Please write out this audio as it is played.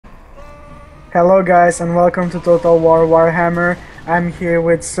Hello guys and welcome to Total War Warhammer. I'm here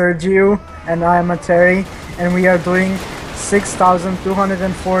with Sergio and I'm Terry and we are doing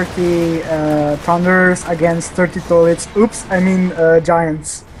 6,240 thunderers against 30 toilets. Oops, I mean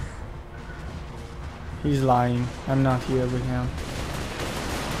giants. He's lying. I'm not here with him.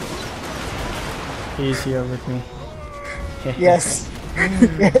 He's here with me. Yes.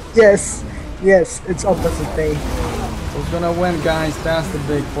 Yes, it's opposite day. Who's gonna win, guys? That's the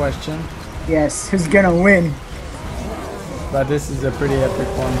big question. Yes, who's gonna win? But this is a pretty epic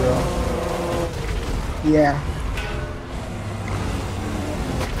one, bro. Yeah.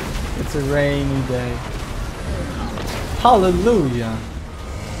 It's a rainy day. Hallelujah!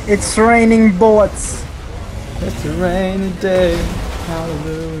 It's raining bullets. It's a rainy day.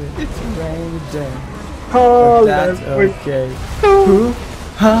 Hallelujah! It's a rainy day. Oh, But that's okay. Who?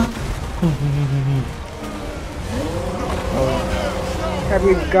 Huh? Have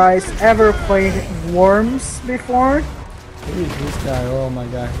you guys ever played Worms before? Who is this guy? Oh my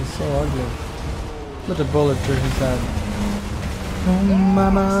god, he's so ugly. Put a bullet through his head. Oh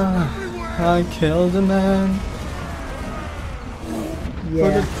mama, I killed a man.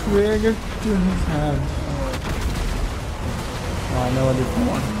 Yeah. Put a trigger to his hand. Oh, I know what it's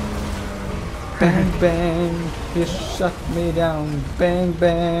for. Bang bang, he shut me down. Bang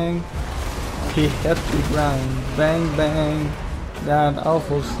bang, he hit the ground. Bang bang, that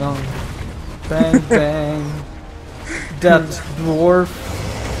awful song. Bang bang, that dwarf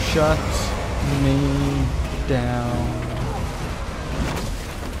shut me down.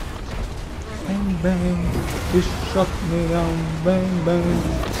 Bang bang, he shut me down. Bang bang.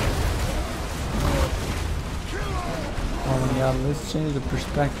 Oh my god, let's change the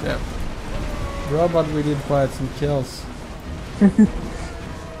perspective. Robot, we did quite some kills.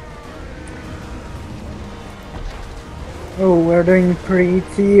 Oh, we're doing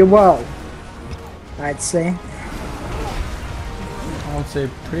pretty well, I'd say. I would say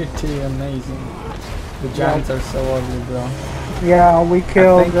pretty amazing. The giants are so ugly, bro. Yeah, we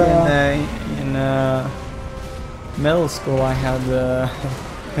killed. I think in middle school I had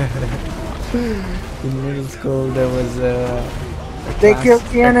in middle school there was They killed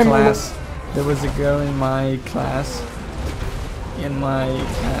the enemy. class. There was a girl in my class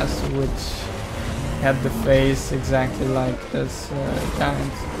which had the face exactly like this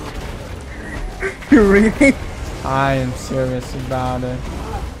giant. Really? I am serious about it.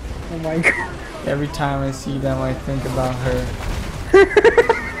 Oh my god. Every time I see them I think about her.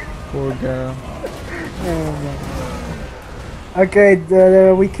 Poor girl. Oh my. Okay,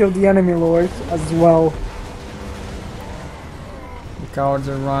 we killed the enemy lord as well. The cowards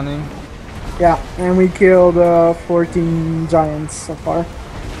are running. Yeah, and we killed 14 giants so far.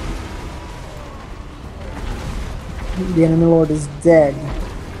 The enemy lord is dead.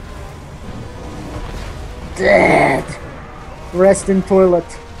 Dead! Rest in toilet.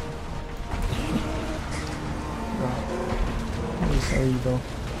 He's so evil.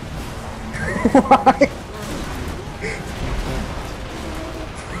 Why?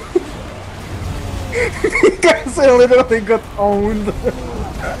 Because I literally got owned.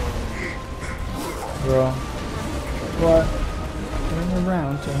 Bro. What? Turn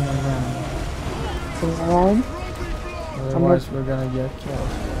around. Turn around? Otherwise we're gonna get killed.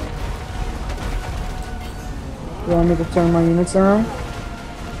 You want me to turn my units around?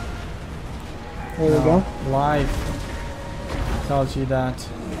 There we go. Life tells you that.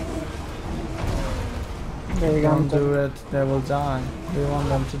 There we go. Don't do it, they will die. Do you want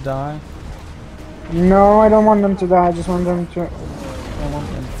them to die? No, I don't want them to die. I just want them to. I want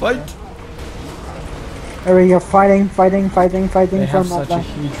them to fight! There we go. Fighting They have from such a that.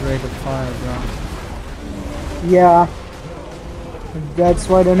 huge rate of fire, bro. Yeah. That's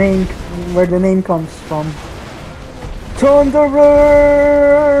where the name comes from.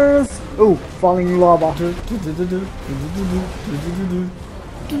 Thunderers! Oh, falling lava.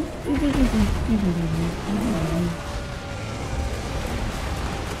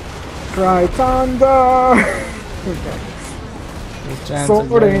 Cry thunder! Okay. These giants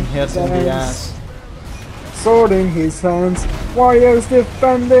Sword are getting in hit his in the hands. ass. Sword in his hands, warriors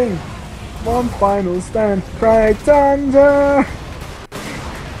defending. One final stand, cry thunder!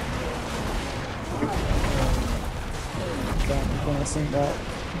 Okay, I'm gonna sing that.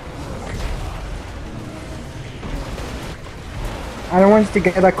 I don't want to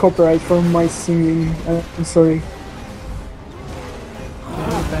get a copyright for my singing. I'm sorry.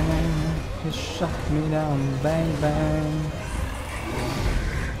 Bang bang, he shot me down. Bang bang.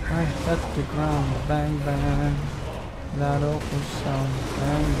 I hit the ground. Bang bang. That awful sound.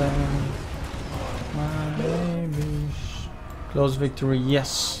 Bang bang. My baby. Close victory,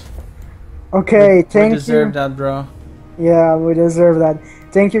 yes. Okay, We thank deserve you. that, bro. Yeah, we deserve that.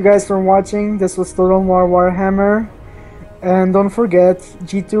 Thank you guys for watching. This was Total War Warhammer. And don't forget,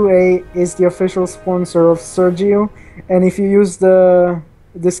 G2A is the official sponsor of Sergio. And if you use the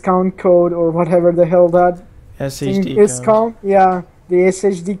discount code or whatever the hell that thing SHD is code. called, yeah, the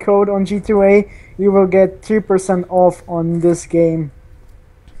SHD code on G2A, you will get 3% off on this game.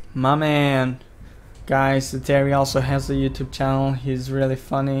 My man. Guys, Terry also has a YouTube channel. He's really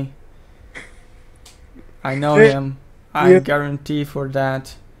funny. I know him. I Yeah. guarantee for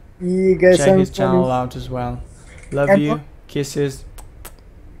that. You guys Check are his channel funny. out as well. Love And you. Kisses.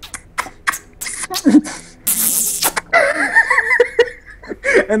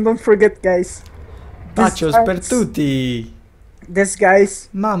 And don't forget, guys. Tachos per tutti. This guys,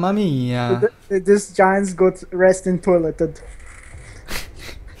 Mamma mia. this giants got rest in toileted.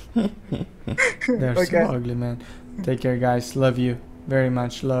 They're Okay. so ugly, man. Take care, guys. Love you very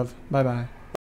much. Love. Bye bye.